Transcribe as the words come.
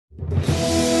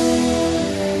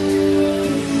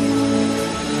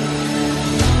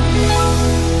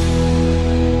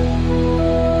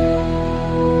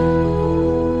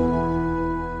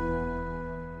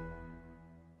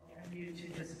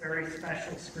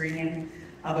screening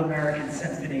of American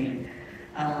Symphony.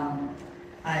 I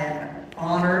am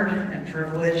honored and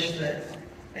privileged that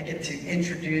I get to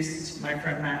introduce my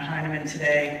friend Matt Heineman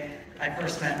today. I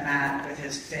first met Matt with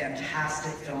his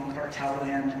fantastic film Cartel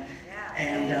Land,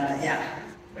 and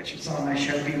which was on my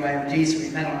show BYOD, so we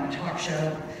met on a talk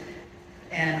show.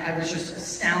 And I was just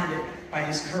astounded by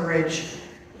his courage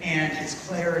and his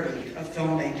clarity of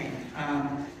filmmaking.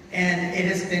 And it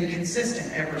has been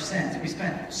consistent ever since. We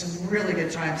spent some really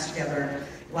good times together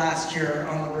last year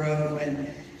on the road when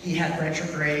he had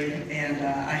Retrograde and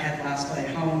I had Last Flight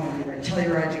Home, and we were in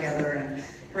Telluride together and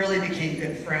really became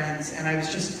good friends. And I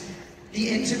was just, the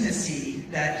intimacy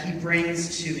that he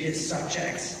brings to his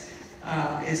subjects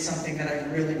is something that I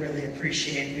really, really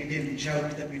appreciate. We've even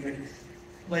joked that we would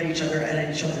let each other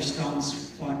edit each other's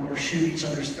films or shoot each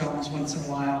other's films once in a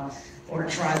while, or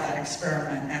try that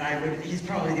experiment. And he's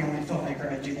probably the only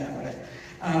filmmaker I'd do that with.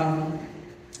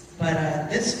 But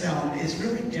this film is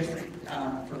really different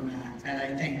for Matt. And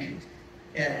I think,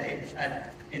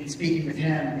 in speaking with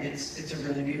him, it's a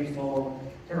really beautiful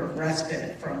sort of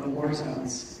respite from the war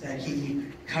zones that he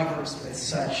covers with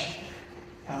such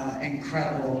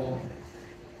incredible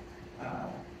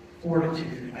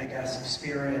fortitude, I guess, of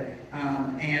spirit,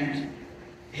 and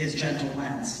his gentle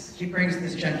lens. He brings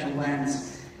this gentle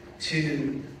lens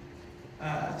to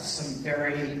some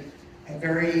very,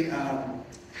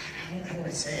 how do I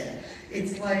say it?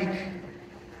 It's like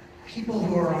people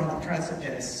who are on the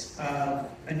precipice of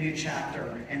a new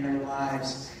chapter in their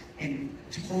lives in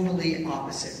totally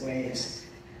opposite ways,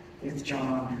 with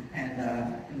Jon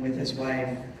and with his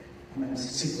wife,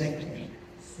 Suleika.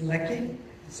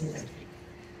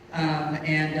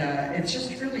 And it's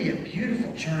just really a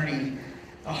beautiful journey,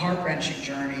 a heart-wrenching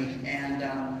journey, and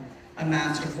a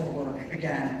masterful work,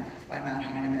 again, by Matt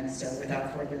Heineman. So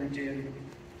without further ado,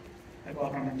 I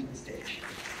welcome him to the stage.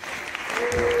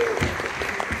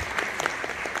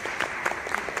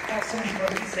 Someone's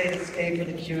supposed to say to stay for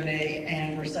the Q&A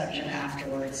and reception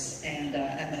afterwards, and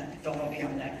that the film will be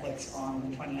on Netflix on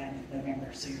the 29th of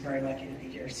November, so you're very lucky to be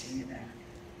here seeing it there.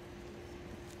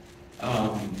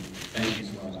 Thank you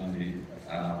so much, Ondi.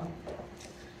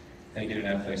 Thank you to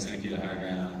Netflix, thank you to High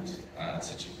Ground.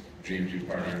 Such a dream to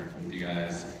partner with you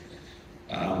guys.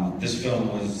 This film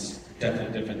was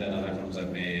definitely different than other films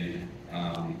I've made.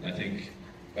 I think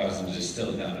if I was to just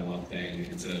distill it down to one thing,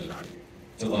 it's a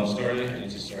love story, and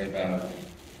it's a story about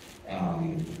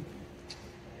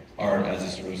art as a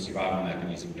sort of survival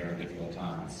mechanism during difficult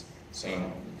times. So,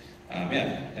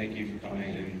 thank you for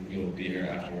coming, and we will be here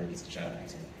afterwards to chat.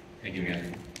 So, thank you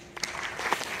again.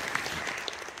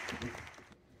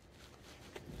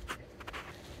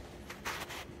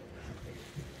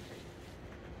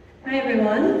 Hi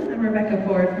everyone, I'm Rebecca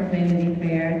Ford from Vanity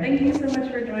Fair. Thank you so much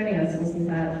for joining us. Wasn't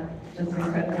that just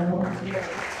incredible?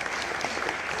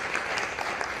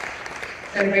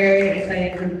 I'm very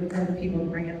excited for the people to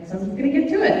bring it, so I'm just going to get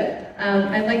to it.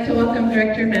 I'd like to welcome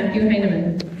director Matthew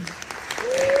Heineman.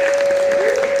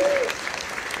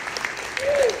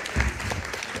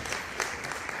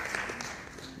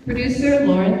 Producer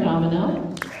Lauren Domino.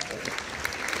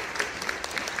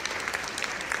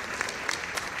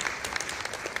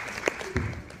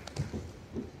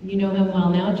 You know him well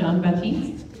now, Jon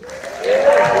Batiste.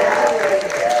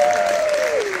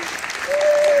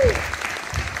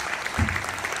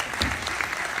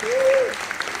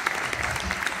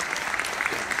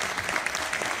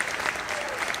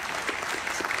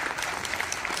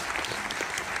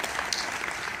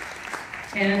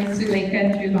 And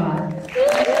Suleika Jaouad.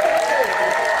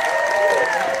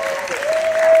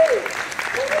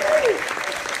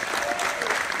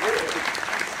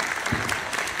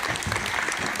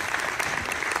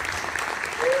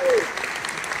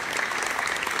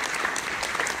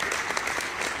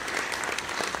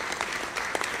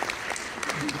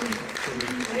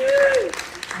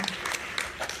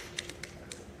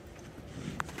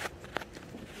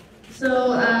 So,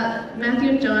 Matthew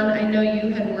and Jon, I know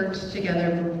you had worked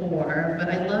together before, but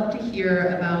I'd love to hear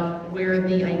about where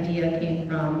the idea came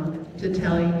from to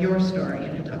tell your story in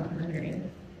a documentary.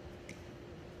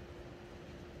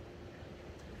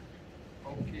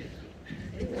 Okay.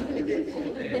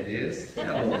 There it is.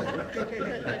 Hello.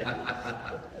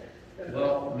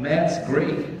 Well, Matt's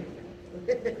great.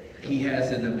 He has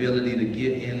an ability to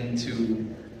get into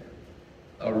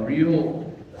a real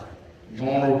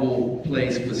vulnerable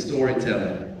place with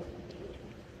storytelling,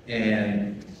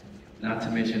 and not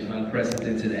to mention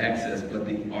unprecedented access, but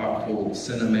the artful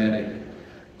cinematic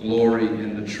glory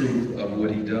and the truth of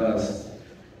what he does.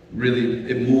 Really,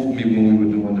 it moved me when we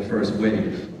were doing the first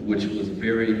wave, which was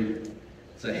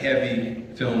it's a heavy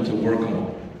film to work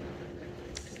on.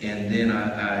 And then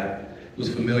I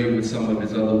was familiar with some of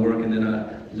his other work, and then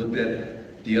I looked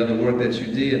at the other work that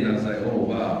you did, and I was like, oh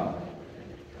wow,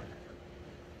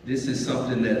 this is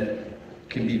something that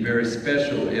can be very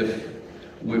special if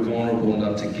we're vulnerable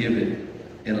enough to give it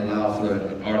and allow for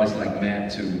an artist like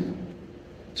Matt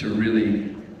to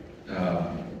really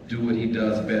do what he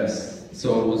does best.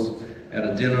 So it was at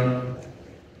a dinner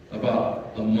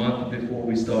about a month before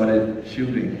we started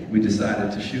shooting. We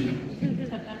decided to shoot,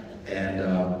 and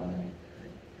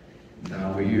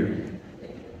now we're here.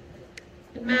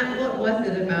 Matt, what was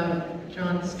it about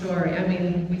Jon's story? I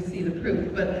mean, we see the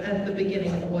proof, but at the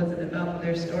beginning, what was it about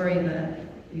their story that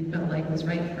you felt like was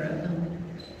right for a film?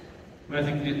 I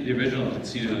think the original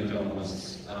conceit of the film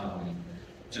was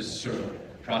just sort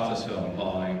of process film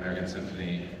following American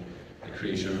Symphony, the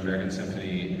creation of American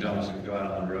Symphony. Jon was going to go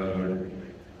out on the road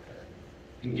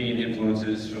and gain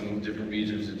influences from different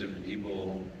regions and different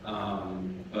people,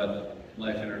 but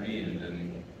life intervened,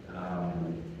 and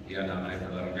he got nominated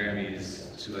for 11 Grammys.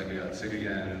 Suleika got sick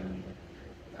again.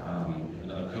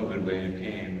 Another COVID wave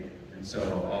came, and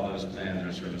so all those plans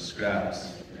were sort of scrapped,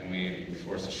 and we were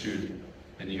forced to shoot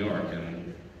in New York.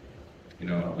 And you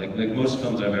know, like most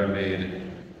films I've ever made,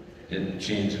 it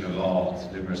changed and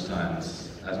evolved numerous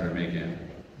times as we were making it.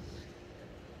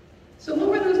 So what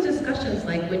were those discussions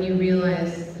like when you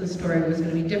realized the story was going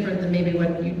to be different than maybe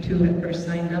what you two had first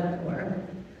signed up for?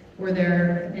 Were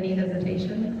there any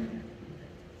hesitation?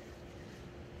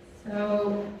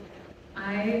 So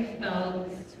I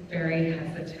felt very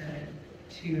hesitant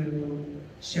to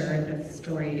share this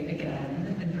story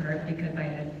again, in part because I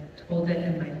had told it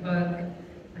in my book,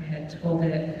 I had told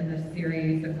it in the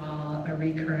series, and while a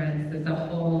recurrence is a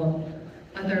whole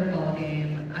other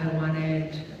ballgame, I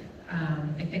wanted,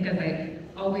 I think as I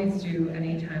always do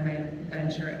anytime I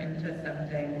venture into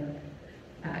something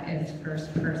that is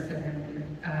first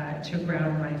person, to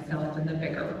ground myself in the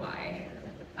bigger why.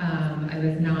 I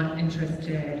was not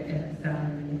interested in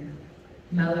some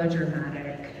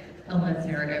melodramatic illness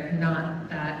narrative, not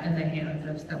that in the hands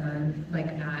of someone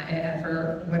like Matt it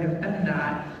ever would have been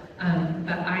that,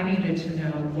 but I needed to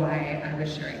know why I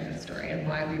was sharing this story and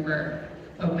why we were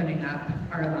opening up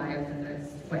our lives in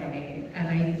this way. And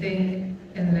I think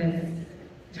in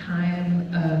this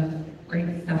time of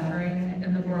great suffering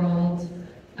in the world,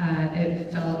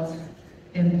 it felt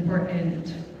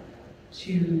important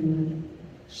to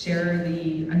share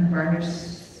the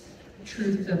unvarnished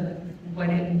truth of what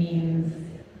it means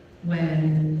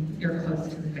when you're close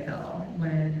to the veil,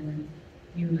 when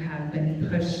you have been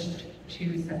pushed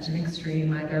to such an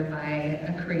extreme, either by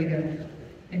a creative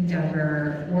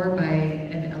endeavor or by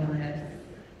an illness,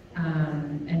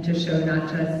 and to show not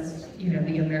just, you know,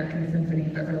 the American Symphony,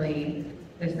 but really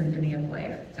the symphony of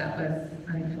life that was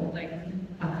unfolding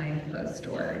behind closed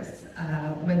doors,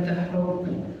 with the hope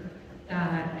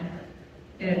that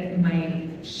it might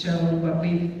show what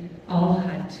we've all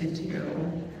had to do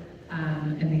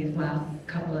in these last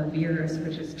couple of years,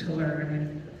 which is to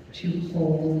learn to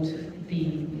hold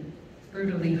the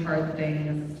brutally hard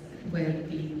things with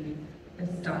the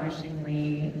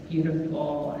astonishingly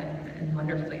beautiful and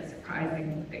wonderfully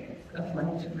surprising things of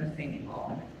life in the same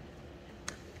hall.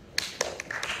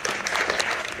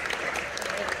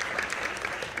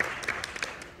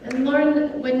 And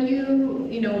Lauren, when you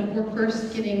were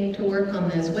first getting to work on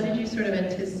this, what did you sort of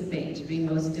anticipate to be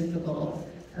most difficult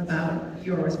about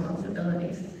your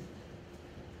responsibilities?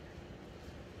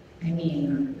 I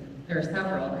mean, there are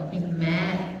several. I think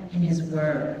Matt, in his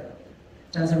work,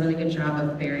 does a really good job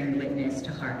of bearing witness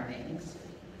to hard things.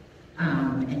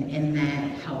 And in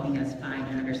that, helping us find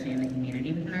and understand the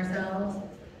community within ourselves.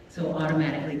 So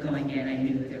automatically going in, I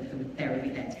knew there would be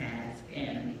that task.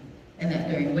 And that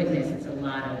bearing witness, it's a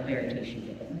lot of verification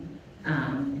giving.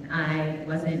 I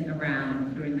wasn't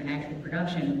around during the actual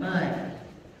production, but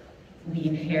we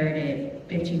inherited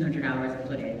 1,500 hours of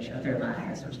footage of their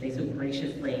lives, which they so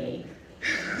graciously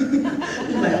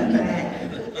let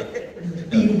Matt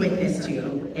be witness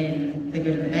to in the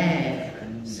good and the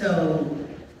bad. So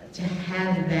to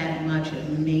have that much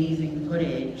amazing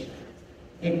footage,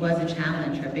 it was a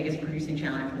challenge. Our biggest producing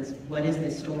challenge was, what is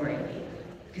this story?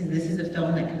 Because this is a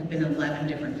film that could have been 11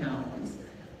 different films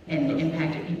and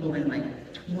impacted people in like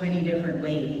 20 different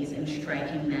ways, and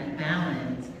striking that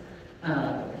balance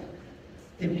of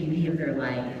the beauty of their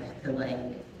life, the like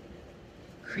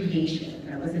creation.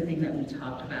 That was the thing that we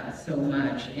talked about so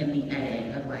much in the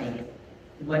edit of like,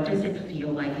 what does it feel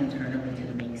like internally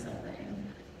to make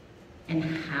something? And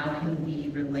how can we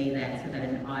relay that so that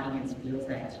an audience feels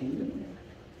that too?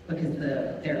 Because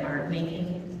their art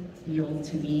making feels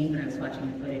to me, when I was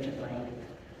watching the footage, of like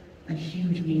a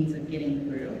huge means of getting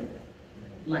through.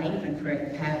 life and for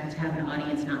it to have an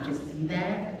audience not just see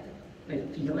that,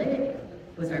 but feel it,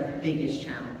 was our biggest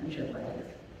challenge of like,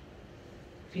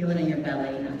 feel it in your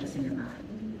belly, not just in your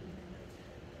mind.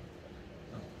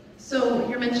 So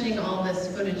you're mentioning all this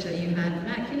footage that you had.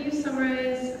 Matt, can you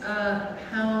summarize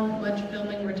how much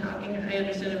filming we're talking? I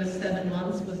understand it was 7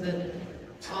 months. Was it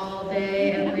all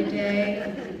day, every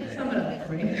day? Sum it up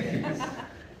for me.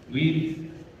 We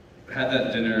had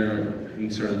that dinner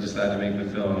and sort of decided to make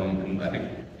the film, and I think,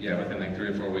 yeah, within like 3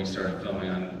 or 4 weeks started filming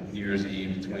on New Year's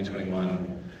Eve 2021,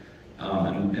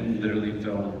 and literally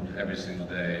filmed every single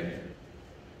day,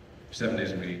 7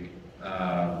 days a week,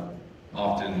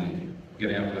 often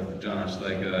getting up with Jon or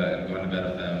Suleika and going to bed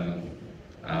with them,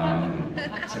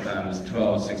 sometimes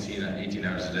 12, 16, 18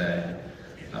 hours a day,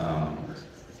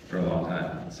 for a long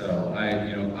time. So I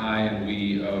and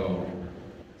we owe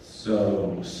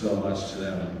so much to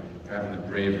them for having the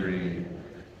bravery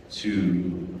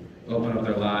to open up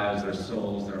their lives, their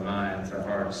souls, their minds, their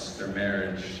hearts, their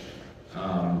marriage,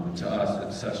 to us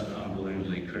at such an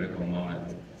unbelievably critical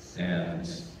moment. And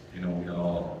we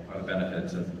all are the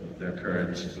benefits of their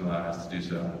courage and allowing us to do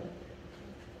so.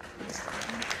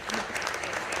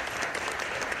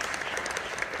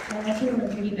 I feel the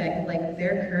feedback of like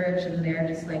their courage and their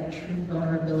just like true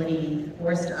vulnerability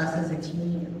forced us as a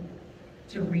team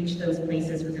to reach those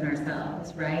places within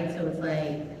ourselves, right? So it's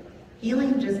like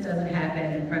healing just doesn't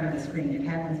happen in front of the screen, it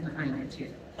happens behind it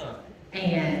too.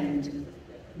 And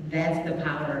that's the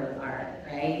power of art,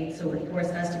 right? So it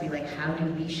forced us to be like, how do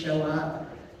we show up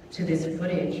to this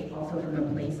footage also from a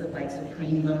place of like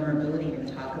supreme vulnerability and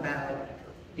talk about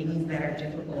things that are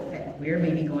difficult that we're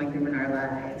maybe going through in our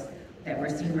lives that we're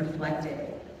seeing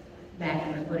reflected back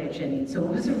in the footage. And so it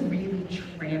was a really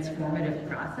transformative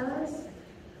process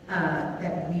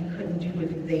that we couldn't do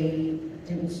if they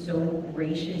didn't so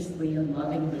graciously and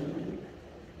lovingly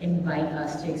invite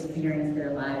us to experience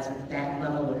their lives with that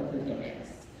level of openness.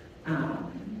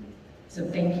 So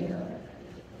thank you.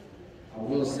 I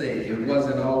will say, it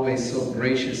wasn't always so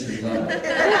gracious and loving.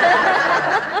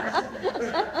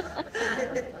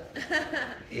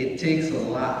 It takes a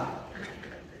lot.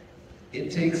 It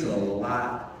takes a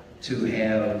lot to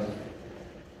have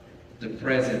the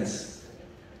presence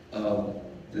of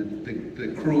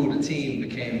the crew, the team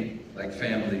became like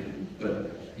family. But,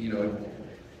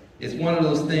 it's one of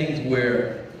those things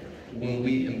where when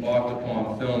we embarked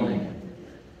upon filming,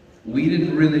 we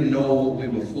didn't really know what we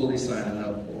were fully signing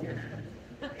up for.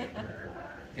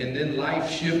 And then life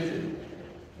shifted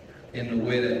in the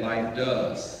way that life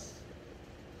does.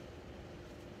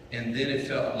 And then it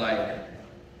felt like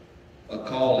a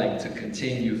calling to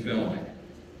continue filming.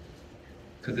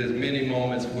 Because there's many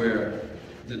moments where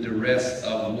the duress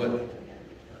of what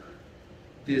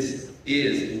this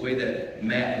is, the way that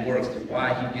Matt works,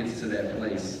 why he gets to that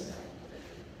place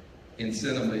in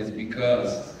cinema is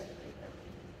because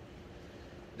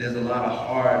there's a lot of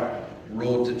hard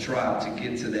road to try to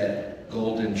get to that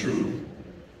golden truth.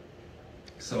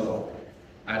 So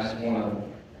I just want to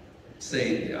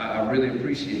say I really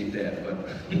appreciate that, but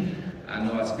I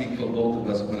know I speak for both of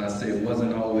us when I say it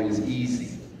wasn't always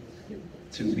easy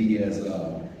to be as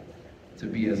open.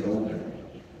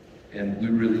 And we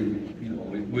really,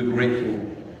 we're grateful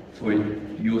for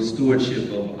your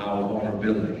stewardship of our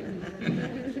vulnerability.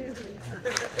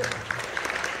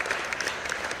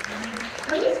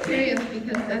 I'm just curious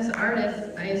because as artists,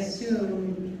 I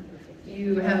assume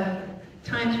you have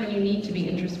times when you need to be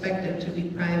introspective, to be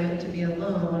private, to be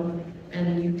alone,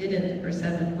 and you didn't for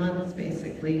 7 months,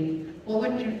 basically. What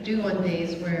would you do on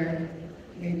days where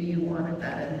maybe you wanted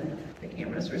that and the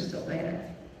cameras were still there?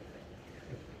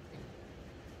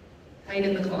 Hide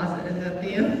in the closet and have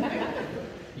the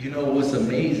What's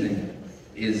amazing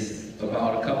is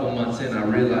about a couple months in, I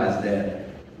realized that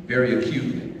very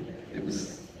acutely. It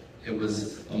was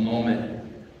a moment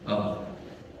of,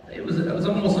 it was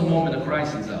almost a moment of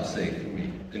crisis, I'll say, for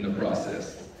me in the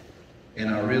process. And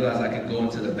I realized I could go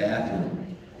into the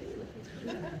bathroom,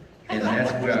 and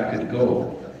that's where I could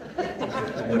go,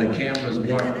 where the cameras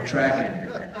weren't tracking.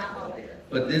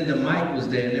 But then the mic was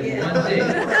there, and then one day,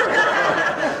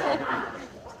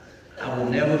 I will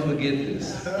never forget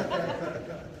this.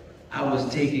 I was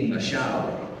taking a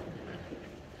shower,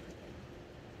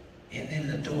 and then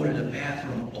the door to the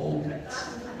bathroom opens,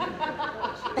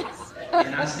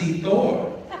 and I see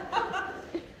Thor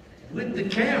with the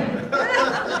camera,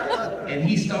 and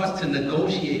he starts to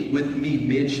negotiate with me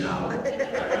mid-shower.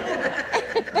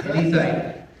 And he's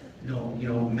like,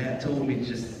 no, Matt told me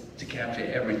just to capture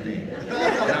everything. And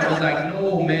I was like,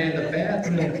 no, man, the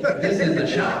bathroom, this is the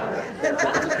shower.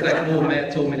 Like, no,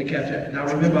 Matt told me to capture it. And I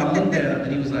remember I looked at him,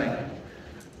 and he was like,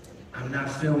 I'm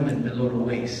not filming below the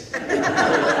waist.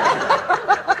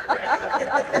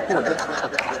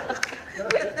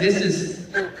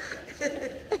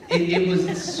 It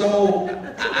was so,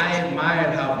 I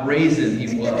admired how brazen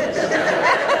he was.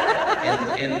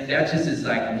 And that just is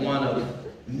like one of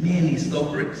many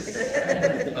stories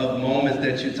of moments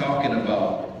that you're talking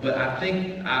about. But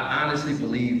I honestly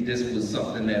believe this was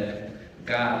something that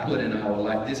God put in our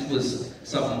life. This was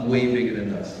something way bigger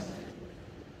than us.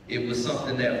 It was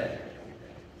something that,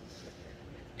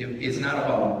 it's not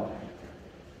about,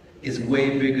 it's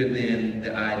way bigger than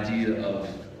the idea of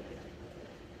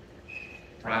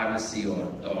privacy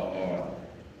or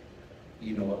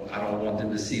you know, I don't want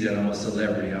them to see that I'm a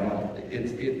celebrity.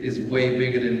 It's way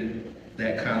bigger than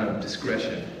that kind of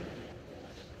discretion.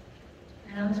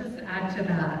 And I'll just add to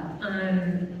that,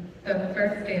 on the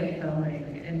first day of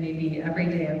filming, and maybe every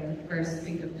day of the first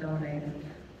week of filming,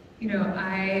 you know,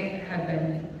 I had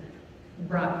been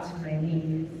brought to my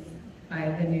knees by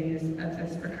the news of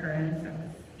this recurrence. I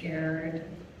was scared.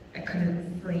 I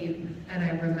couldn't sleep. And I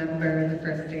remember the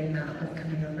first day Matt was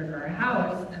coming over to our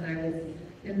house, and I was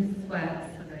in sweats,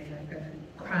 and I had been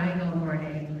crying all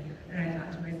morning. And I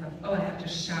thought to myself, oh, I have to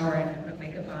shower and put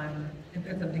makeup on and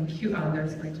put something cute on.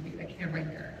 There's going to be a camera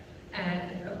here.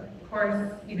 And of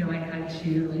course, you know, I had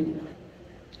to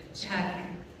check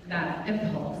that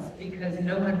impulse, because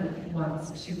no one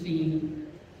wants to be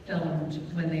filmed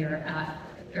when they are at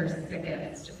their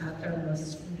sickest, at their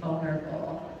most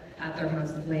vulnerable, at their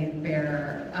most laid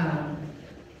bare.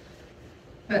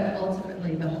 But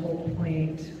ultimately, the whole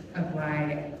point of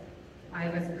why I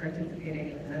was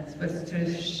participating in this was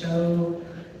to show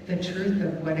the truth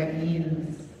of what it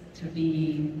means to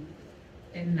be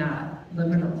in that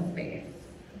liminal space.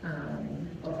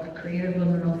 Both a creative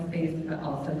liminal space, but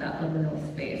also that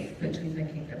liminal space between the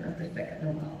kingdom of the sick and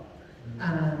the well.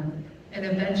 And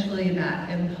eventually that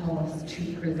impulse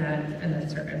to present in a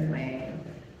certain way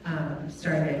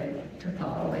started to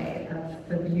fall away. That's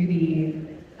the beauty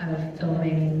of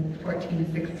filming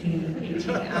 14, 16, 18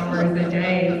 hours a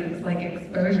day. It's like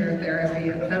exposure therapy.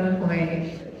 At some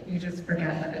point, you just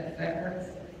forget that it's there.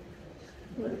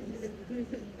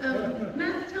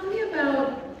 Matt, tell me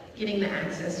about getting the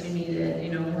access you needed.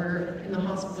 You know, we're in the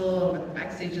hospital, we're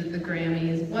backstage at the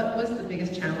Grammys. What was the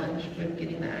biggest challenge with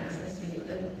getting the access you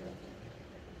needed?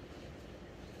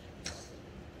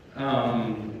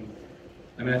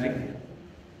 I mean, I think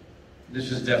this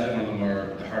was definitely one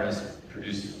of the hardest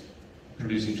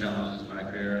producing challenges in my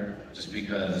career, just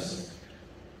because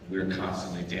we were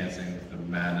constantly dancing with the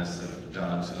madness of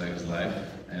Jon and Suleika's life.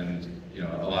 And, you know,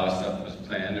 a lot of stuff was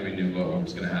planned and we knew what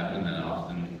was going to happen, and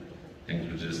often things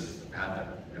would just happen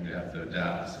and we'd have to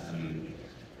adapt. And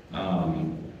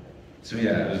so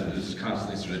yeah, it was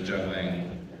constantly sort of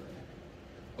juggling,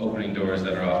 opening doors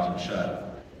that are often shut.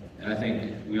 And I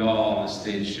think we all on the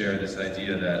stage share this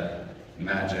idea that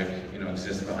magic, you know,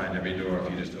 exists behind every door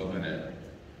if you just open it.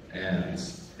 And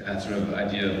that sort of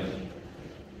idea of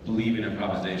believing in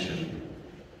improvisation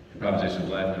of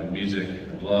life, of music,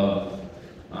 of love,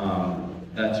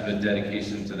 that sort of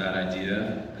dedication to that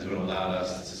idea is what allowed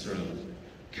us to sort of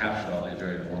capture all these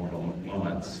very vulnerable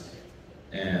moments.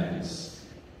 And,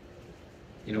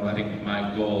 you know, I think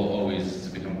my goal always is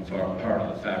to become part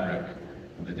of the fabric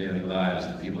of the daily lives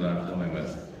of the people that I'm filming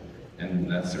with. And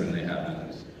that certainly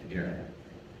happened here.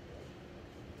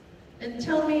 And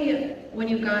tell me, when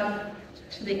you got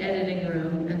to the editing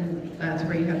room, and that's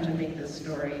where you have to make this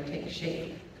story take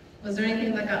shape, was there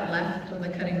anything that got left on the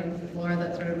cutting room floor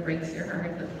that sort of breaks your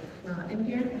heart that's not in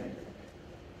here?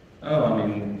 Oh, I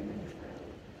mean,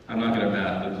 I'm not good at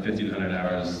math, but 1,500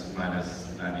 hours minus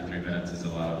 93 minutes is a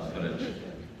lot of footage.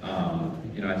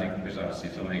 You know, I think there's obviously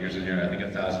filmmakers in here. I think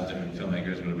 1,000 different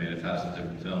filmmakers would have made 1,000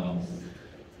 different films.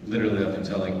 Literally up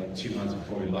until like 2 months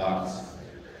before we locked.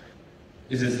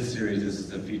 Is this a series? Is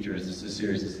this a feature? Is this a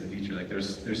series? Is this a feature? Like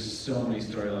there's so many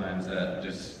storylines that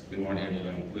just we weren't able to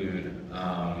include.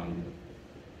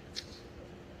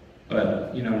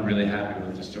 But you know, I'm really happy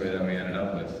with the story that we ended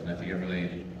up with, and I think it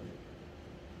really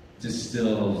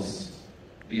distills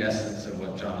the essence of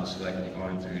what Jon and Suleika were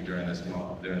going through during this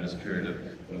period of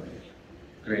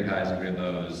great highs and great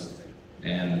lows.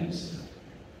 And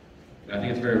I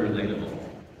think it's very relatable.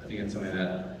 I think it's something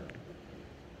that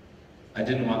I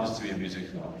didn't want this to be a music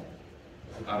film.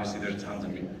 Obviously, there's tons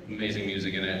of amazing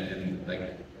music in it, and like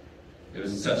it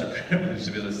was such a privilege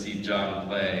to be able to see Jon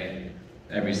play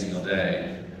every single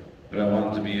day. But I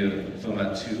wanted to be a film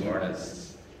about two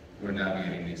artists who are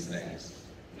navigating these things,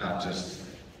 not just,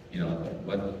 you know,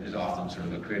 what is often sort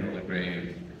of a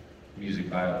cradle-to-grave music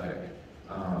biopic.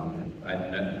 I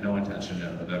had no intention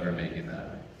of ever making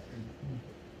that.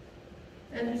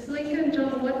 And Suleika and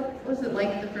Jon, what was it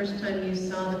like the first time you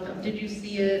saw the film? Did you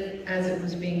see it as it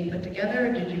was being put together,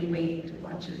 or did you wait to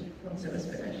watch it once it was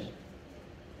finished?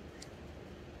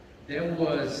 There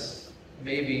was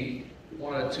maybe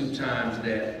 1 or 2 times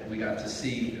that we got to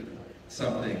see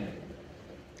something,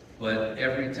 but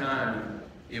every time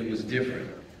it was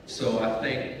different. So I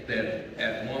think that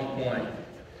at one point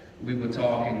we were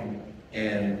talking,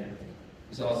 and it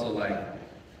was also like,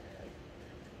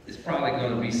 it's probably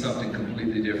going to be something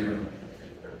completely different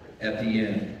at the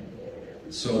end.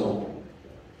 So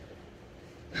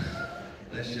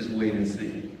let's just wait and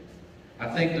see. I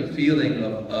think the feeling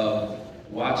of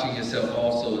watching yourself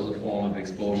also is a form of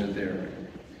exposure therapy.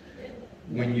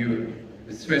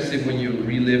 Especially when you're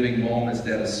reliving moments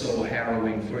that are so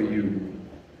harrowing for you,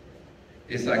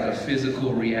 it's like a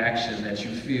physical reaction that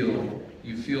you feel.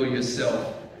 You feel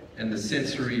yourself and the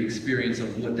sensory experience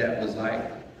of what that was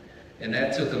like. And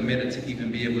that took a minute to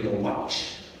even be able to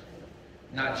watch,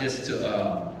 not just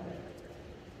to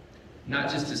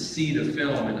see the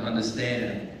film and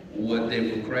understand what they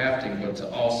were crafting, but to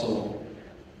also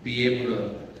be able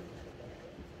to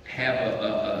have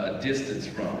a distance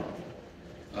from it.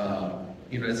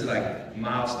 It's like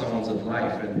milestones of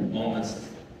life and moments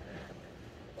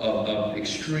of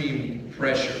extreme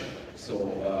pressure.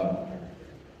 So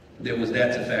there was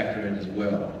that to factor in as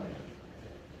well.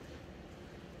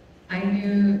 I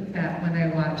knew that when I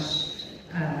watched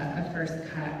a first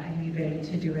cut, I needed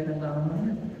to do it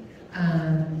alone.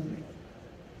 I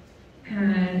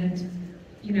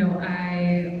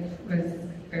was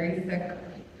very sick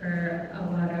for a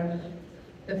lot of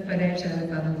the footage. I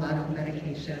was on a lot of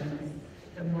medications.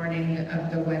 The morning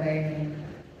of the wedding,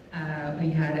 we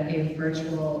had a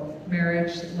virtual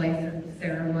marriage license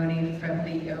ceremony from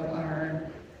the OR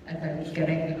as I was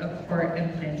getting a port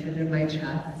implanted in my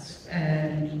chest.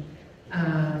 And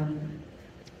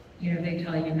they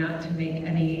tell you not to make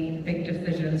any big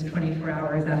decisions 24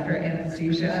 hours after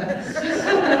anesthesia.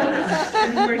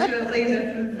 Unfortunately,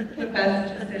 this is the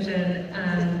best decision.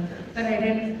 But I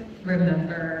didn't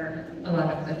remember a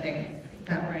lot of the things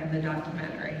that were in the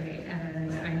documentary,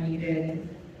 and I needed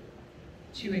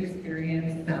to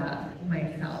experience that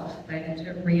myself, and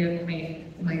to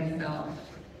reacquaint myself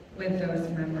with those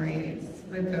memories,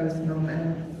 with those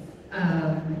moments.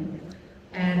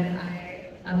 And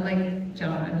I, unlike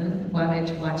Jon, wanted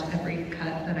to watch every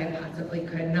cut that I possibly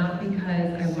could, not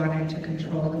because I wanted to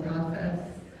control the process,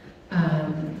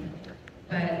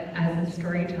 but as a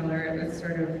storyteller, it was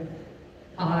sort of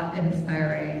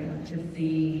awe-inspiring to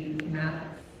see Matt's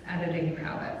editing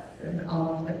prowess and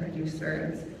all of the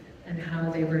producers and how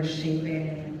they were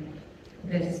shaping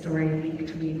this story week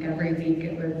to week. Every week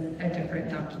it was a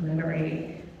different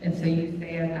documentary. And so you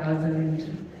say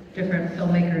 1,000 different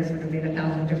filmmakers would have made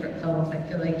 1,000 different films. I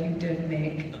feel like you did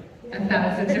make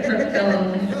 1,000 different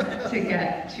films to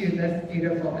get to this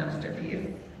beautiful masterpiece.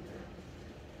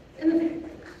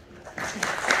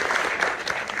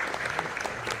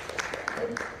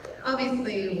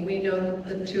 Obviously, we know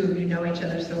the two of you know each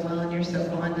other so well and you're so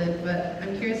bonded, but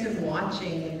I'm curious if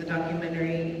watching the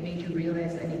documentary made you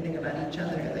realize anything about each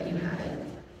other that you hadn't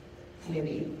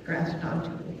maybe grasped onto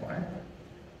before.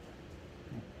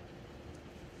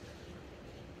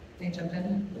 Can I jump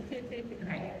in?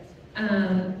 Okay.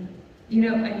 I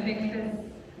think this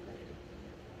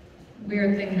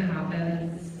weird thing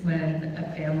happens when a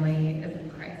family is in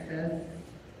crisis.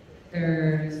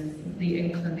 There's the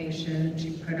inclination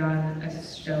to put on a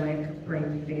stoic,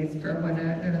 brave face for one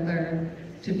another,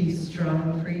 to be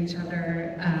strong for each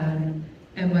other.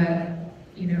 And what,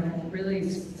 really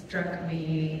struck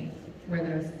me were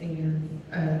those scenes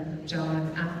of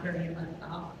Jon after he left the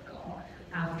hospital,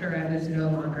 after I was no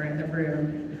longer in the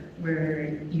room,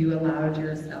 where you allowed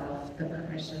yourself the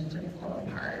permission to fall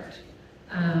apart.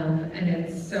 And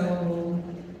it's so,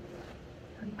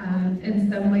 in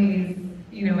some ways,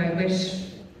 I wish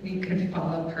we could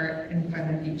fall apart in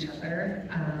front of each other.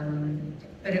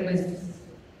 But it was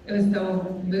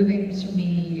so moving to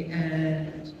me,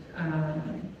 and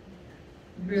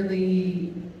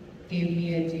really gave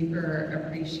me a deeper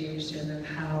appreciation of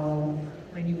how,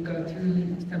 when you go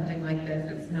through something like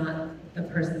this, it's not the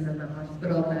person in the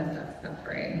hospital that's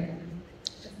suffering,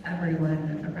 it's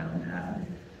everyone around them.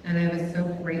 And I was so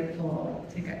grateful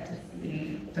to get to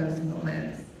see those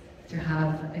moments, to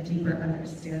have a deeper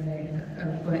understanding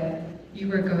of what you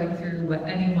were going through, what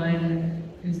anyone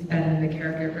who's been in the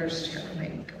caregiver's chair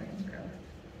might be going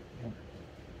through.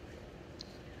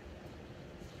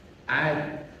 I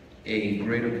had a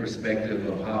greater perspective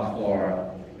of how far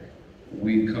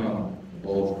we've come,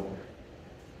 both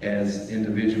as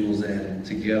individuals and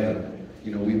together.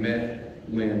 We met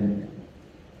when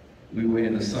we were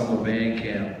in the summer band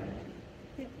camp,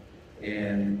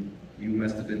 and you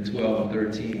must have been 12 or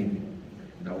 13,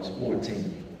 and I was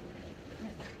 14.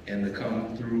 And to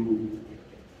come through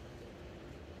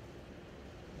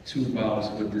 2 bouts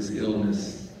with this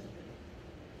illness,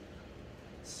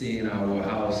 seeing our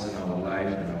house and our life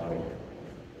and our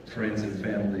friends and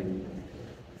family,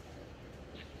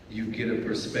 you get a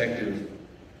perspective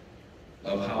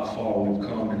of how far we've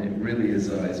come, and it really is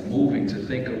it's moving to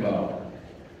think about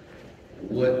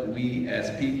what we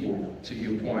as people, to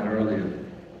your point earlier,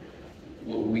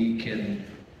 what we can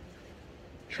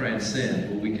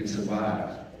transcend, what we can survive,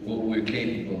 what we're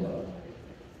capable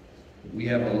of. We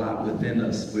have a lot within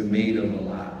us. We're made of a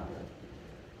lot.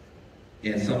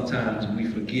 And sometimes we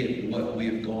forget what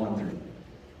we've gone through.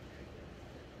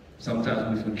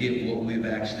 Sometimes we forget what we've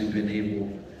actually been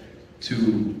able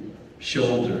to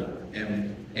shoulder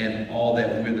and all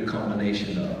that we're the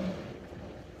combination of.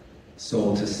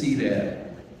 So to see that,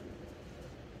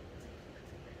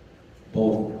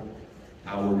 both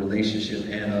our relationship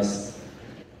and us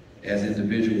as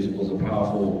individuals was a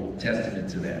powerful testament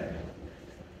to that.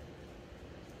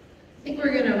 I think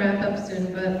we're going to wrap up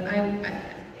soon, but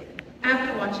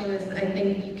after watching this, I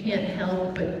think you can't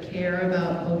help but care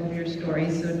about both of your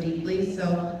stories so deeply.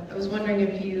 So I was wondering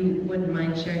if you wouldn't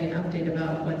mind sharing an update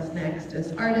about what's next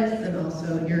as artists and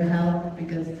also your health,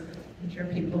 because I'm sure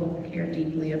people care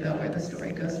deeply about where the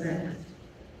story goes next.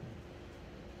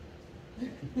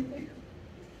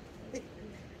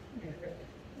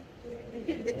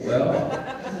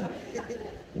 Well,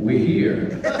 we're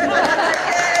here.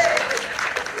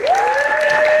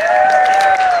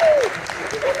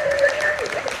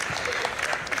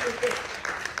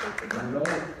 You know,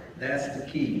 that's the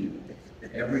key.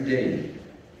 Every day,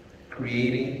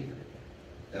 creating,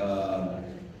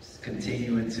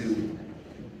 continuing to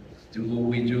do what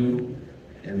we do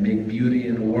and make beauty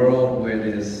in a world where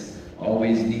there's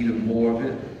always need of more of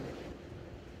it.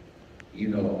 You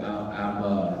know,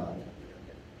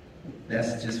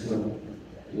 that's just what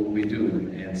we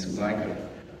do. And Suleika,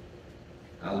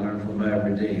 I learn from her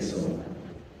every day, so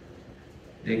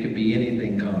there could be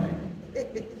anything coming.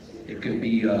 It could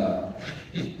be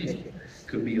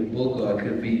could be a book, or it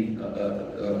could be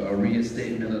a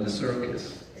reinstatement of the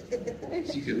circus.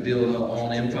 She could build her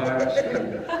own empire. She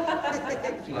could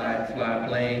fly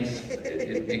planes.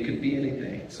 It could be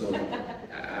anything. So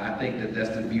I think that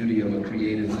that's the beauty of a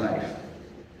creative life.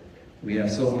 We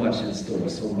have so much in store,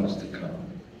 so much to come.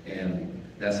 And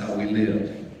that's how we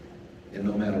live, and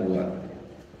no matter what.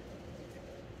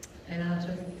 And I'll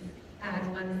just add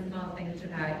one small thing to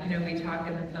that. You know, we talk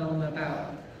in the film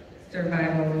about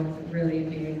survival really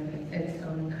being its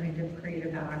own kind of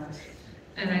creative act.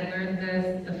 And I learned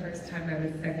this the first time I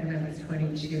was sick when I was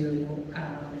 22,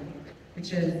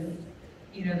 which is,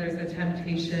 you know, there's a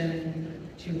temptation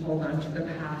to hold on to the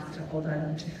past, to hold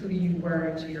on to who you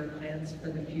were, to your plans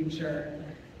for the future.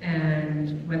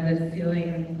 And when this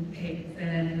feeling takes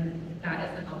in,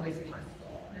 that isn't always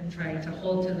possible. And trying to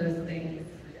hold to those things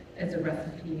is a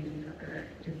recipe for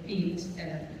defeat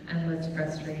and endless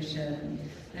frustration.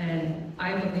 And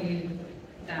I believe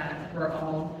that we're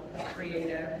all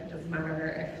creative. It doesn't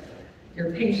matter if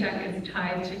your paycheck is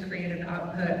tied to creative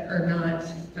output or not,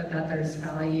 but that there's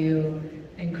value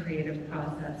in creative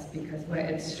process, because what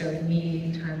it's showed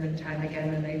me time and time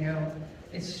again, and I know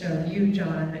it's shown you,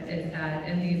 Jon, is that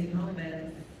in these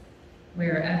moments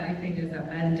where everything is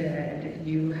upended,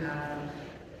 you have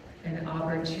an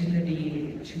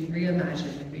opportunity to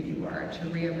reimagine who you are, to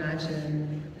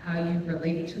reimagine how you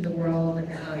relate to the world and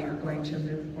how you're going to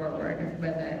move forward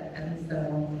with it. And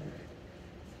so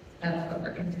that's what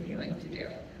we're continuing to do.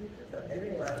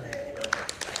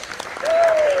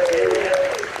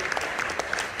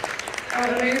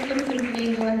 American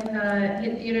Symphony will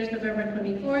hit theaters November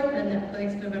 24th and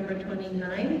Netflix November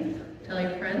 29th. Tell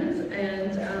your friends,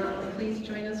 and please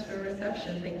join us for a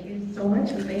reception. Thank you so much,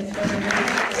 and thanks for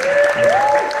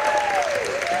everybody.